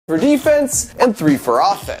for defense, and 3 for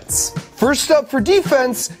offense. First up, for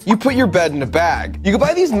defense, you put your bed in a bag. You can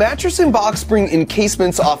buy these mattress and box spring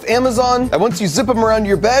encasements off Amazon that once you zip them around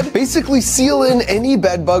your bed, basically seal in any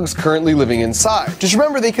bed bugs currently living inside. Just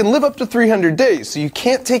remember, they can live up to 300 days, so you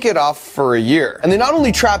can't take it off for a year. And they not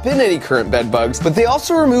only trap in any current bed bugs, but they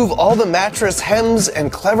also remove all the mattress hems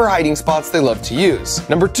and clever hiding spots they love to use.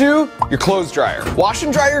 Number 2, your clothes dryer. Wash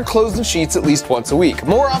and dry your clothes and sheets at least once a week.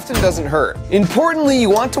 More often doesn't hurt. Importantly,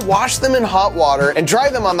 you want to wash them in hot water and dry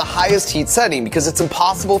them on the highest heat setting because it's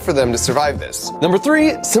impossible for them to survive this. Number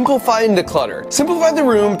 3, simplify and declutter. Simplify the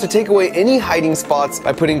room to take away any hiding spots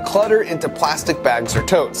by putting clutter into plastic bags or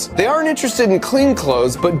totes. They aren't interested in clean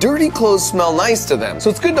clothes, but dirty clothes smell nice to them, so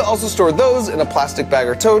it's good to also store those in a plastic bag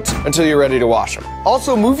or tote until you're ready to wash them.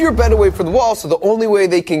 Also, move your bed away from the wall so the only way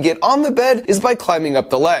they can get on the bed is by climbing up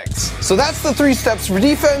the legs. So that's the 3 steps for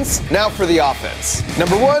defense. Now for the offense.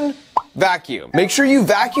 Number 1, vacuum. Make sure you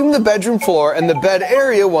vacuum the bedroom floor and the bed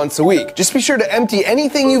area once a week. Just be sure to empty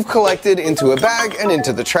anything you've collected into a bag and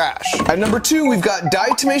into the trash. At number 2, we've got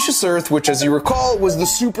diatomaceous earth, which, as you recall, was the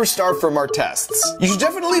superstar from our tests. You should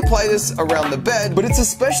definitely apply this around the bed, but it's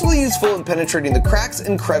especially useful in penetrating the cracks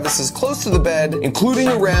and crevices close to the bed, including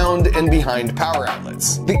around and behind power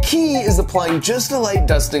outlets. The key is applying just a light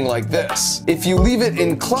dusting like this. If you leave it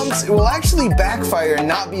in clumps, it will actually backfire and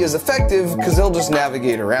not be as effective because they'll just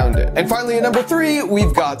navigate around it. And finally, at number 3,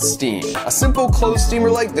 we've got steam. A simple clothes steamer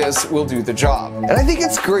like this will do the job. And I think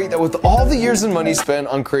it's great that with all the years and money spent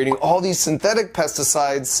on creating all these synthetic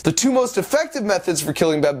pesticides, the 2 most effective methods for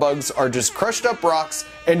killing bed bugs are just crushed up rocks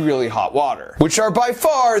and really hot water, which are by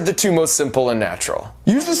far the 2 most simple and natural.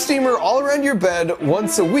 Use the steamer all around your bed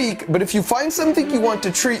once a week, but if you find something you want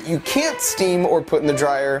to treat you can't steam or put in the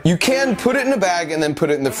dryer, you can put it in a bag and then put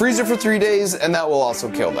it in the freezer for 3 days, and that will also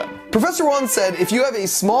kill them. Professor Wan said if you have a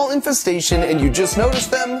small infestation and you just notice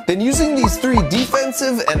them, then using these 3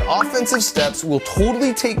 defensive and offensive steps will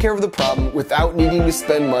totally take care of the problem without needing to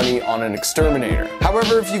spend money on an exterminator.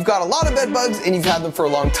 However, if you've got a lot of bed bugs and you've had them for a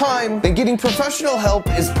long time, then getting professional help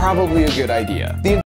is probably a good idea.